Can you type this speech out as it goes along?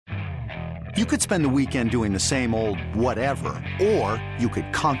You could spend the weekend doing the same old whatever, or you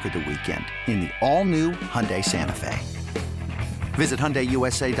could conquer the weekend in the all-new Hyundai Santa Fe. Visit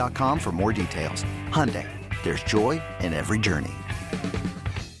HyundaiUSA.com for more details. Hyundai, there's joy in every journey.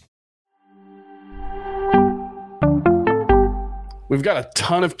 We've got a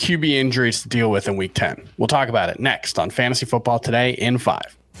ton of QB injuries to deal with in Week 10. We'll talk about it next on Fantasy Football Today in 5.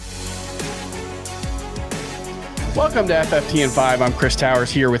 Welcome to FFT in 5. I'm Chris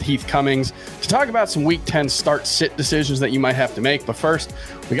Towers here with Heath Cummings to talk about some Week 10 start-sit decisions that you might have to make. But first,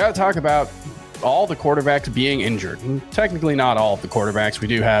 we got to talk about all the quarterbacks being injured. And technically not all of the quarterbacks. We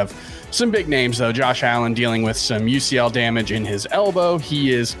do have some big names, though. Josh Allen dealing with some UCL damage in his elbow.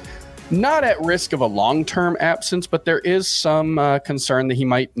 He is not at risk of a long-term absence, but there is some concern that he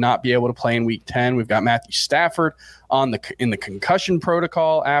might not be able to play in Week 10. We've got Matthew Stafford in the concussion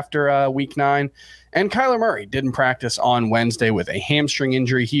protocol after Week 9. And Kyler Murray didn't practice on Wednesday with a hamstring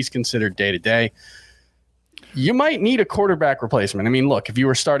injury. He's considered day-to-day. You might need a quarterback replacement. I mean, look, if you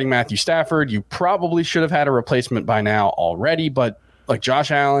were starting Matthew Stafford, you probably should have had a replacement by now already. But like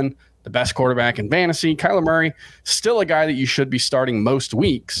Josh Allen, the best quarterback in fantasy, Kyler Murray, still a guy that you should be starting most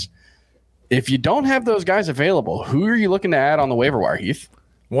weeks. If you don't have those guys available, who are you looking to add on the waiver wire, Heath?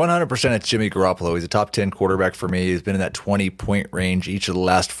 100% it's Jimmy Garoppolo. He's a top 10 quarterback for me. He's been in that 20-point range each of the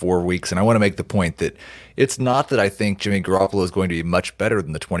last 4 weeks. And I want to make the point that it's not that I think Jimmy Garoppolo is going to be much better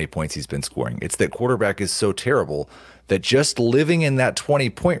than the 20 points he's been scoring. It's that quarterback is so terrible that just living in that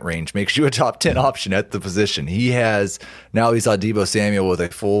 20-point range makes you a top 10 option at the position. He saw Deebo Samuel with a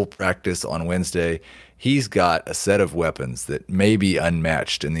full practice on Wednesday. He's got a set of weapons that may be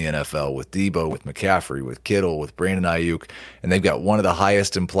unmatched in the NFL with Deebo, with McCaffrey, with Kittle, with Brandon Ayuk, and they've got one of the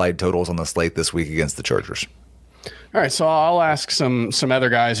highest implied totals on the slate this week against the Chargers. All right, so I'll ask some other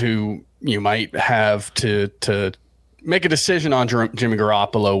guys who you might have to make a decision on Jimmy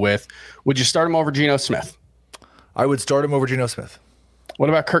Garoppolo with. Would you start him over Geno Smith? I would start him over Geno Smith. What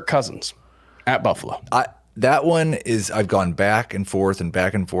about Kirk Cousins at Buffalo? That one is, I've gone back and forth, and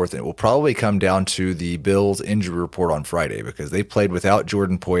it will probably come down to the Bills injury report on Friday because they played without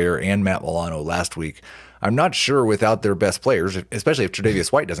Jordan Poyer and Matt Milano last week. I'm not sure without their best players, especially if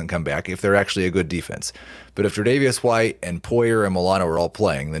Tre'Davious White doesn't come back, if they're actually a good defense. But if Tre'Davious White and Poyer and Milano are all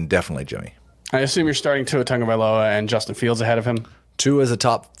playing, then definitely Jimmy. I assume you're starting Tua Tagovailoa and Justin Fields ahead of him? Tua is a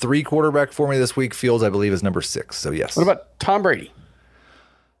top 3 quarterback for me this week. Fields, I believe, is number 6, so yes. What about Tom Brady?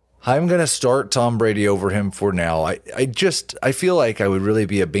 I'm going to start Tom Brady over him for now. I feel like I would really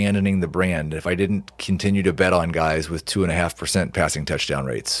be abandoning the brand if I didn't continue to bet on guys with 2.5% passing touchdown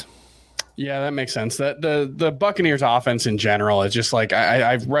rates. Yeah, that makes sense. That the Buccaneers offense in general is just like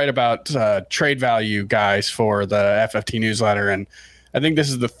I write about trade value guys for the FFT newsletter, and I think this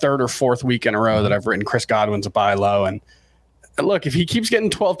is the 3rd or 4th week in a row that I've written Chris Godwin's a buy low. And look, if he keeps getting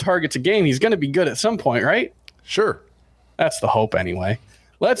 12 targets a game, he's going to be good at some point, right? Sure. That's the hope anyway.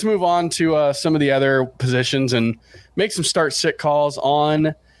 Let's move on to some of the other positions and make some start-sit calls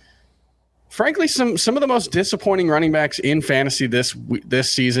on, frankly, some of the most disappointing running backs in fantasy this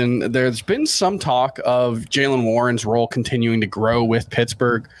season. There's been some talk of Jaylen Warren's role continuing to grow with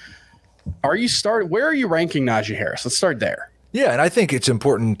Pittsburgh. Where are you ranking Najee Harris? Let's start there. Yeah, and I think it's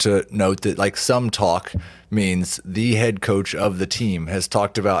important to note that like some talk means the head coach of the team has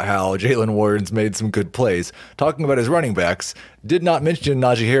talked about how Jaylen Warren's made some good plays. Talking about his running backs, did not mention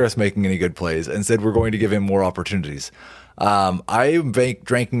Najee Harris making any good plays and said we're going to give him more opportunities. I am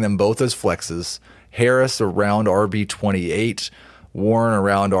ranking them both as flexes. Harris around RB 28, Warren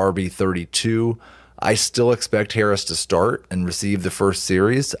around RB 32. I still expect Harris to start and receive the first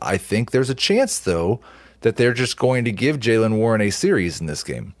series. I think there's a chance, though, that they're just going to give Jaylen Warren a series in this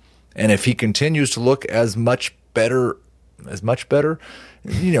game. And if he continues to look as much better,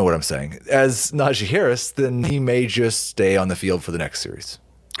 you know what I'm saying, as Najee Harris, then he may just stay on the field for the next series.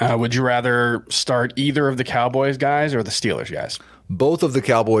 Would you rather start either of the Cowboys guys or the Steelers guys? Both of the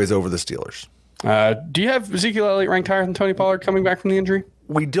Cowboys over the Steelers. Do you have Ezekiel Elliott ranked higher than Tony Pollard coming back from the injury?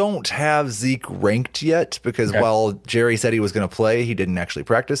 We don't have Zeke ranked yet because while Jerry said he was going to play, he didn't actually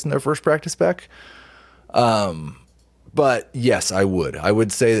practice in their first practice back. But yes, I would. I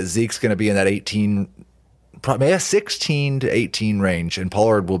would say that Zeke's going to be in that 16 to 18 range, and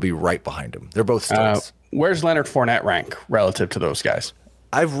Pollard will be right behind him. They're both starts. Where's Leonard Fournette rank relative to those guys?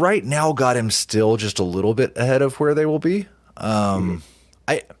 I've right now got him still just a little bit ahead of where they will be. That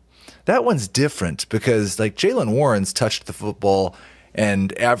one's different because like Jaylen Warren's touched the football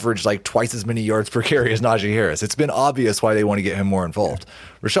and averaged like twice as many yards per carry as Najee Harris. It's been obvious why they want to get him more involved.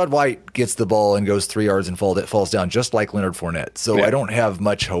 Rachaad White gets the ball and goes 3 yards and falls down just like Leonard Fournette. So I don't have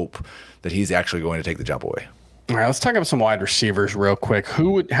much hope that he's actually going to take the job away. All right, let's talk about some wide receivers real quick.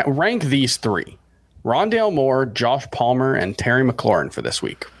 Who would rank these three? Rondale Moore, Josh Palmer, and Terry McLaurin for this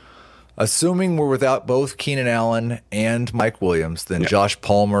week. Assuming we're without both Keenan Allen and Mike Williams, then Josh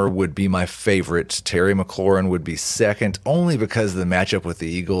Palmer would be my favorite. Terry McLaurin would be second, only because of the matchup with the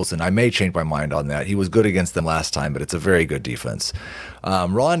Eagles, and I may change my mind on that. He was good against them last time, but it's a very good defense.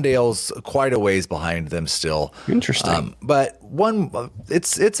 Rondale's quite a ways behind them still. Interesting. But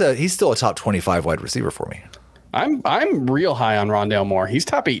he's still a top 25 wide receiver for me. I'm real high on Rondale Moore. He's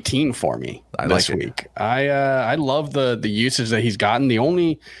top 18 for me this week. I love the usage that he's gotten. The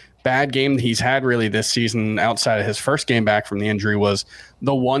only bad game that he's had really this season outside of his first game back from the injury was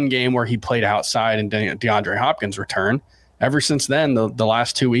the one game where he played outside and DeAndre Hopkins returned. Ever since then, the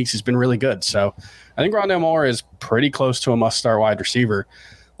last 2 weeks, he's been really good. So I think Rondale Moore is pretty close to a must-start wide receiver.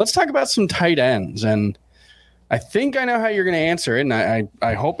 Let's talk about some tight ends. And I think I know how you're going to answer it, and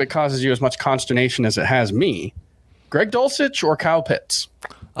I hope it causes you as much consternation as it has me. Greg Dulcich or Kyle Pitts?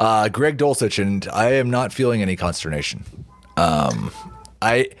 Greg Dulcich, and I am not feeling any consternation.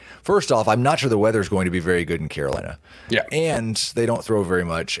 First off, I'm not sure the weather is going to be very good in Carolina. Yeah. And they don't throw very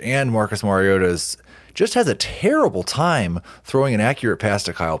much. And Marcus Mariota just has a terrible time throwing an accurate pass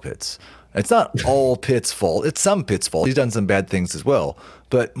to Kyle Pitts. It's not all Pitts' fault. It's some Pitts' fault. He's done some bad things as well.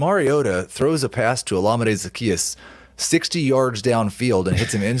 But Mariota throws a pass to Olamide Zaccheaus 60 yards downfield and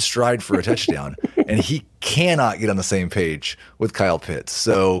hits him in stride for a touchdown. And he cannot get on the same page with Kyle Pitts.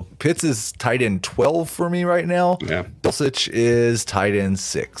 So Pitts is tight end 12 for me right now. Yeah. Dulcich is tight end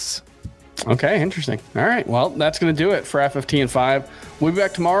 6. Okay, interesting. All right, well, that's going to do it for FFT and 5. We'll be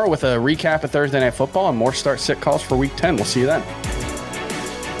back tomorrow with a recap of Thursday Night Football and more start-sit calls for Week 10. We'll see you then.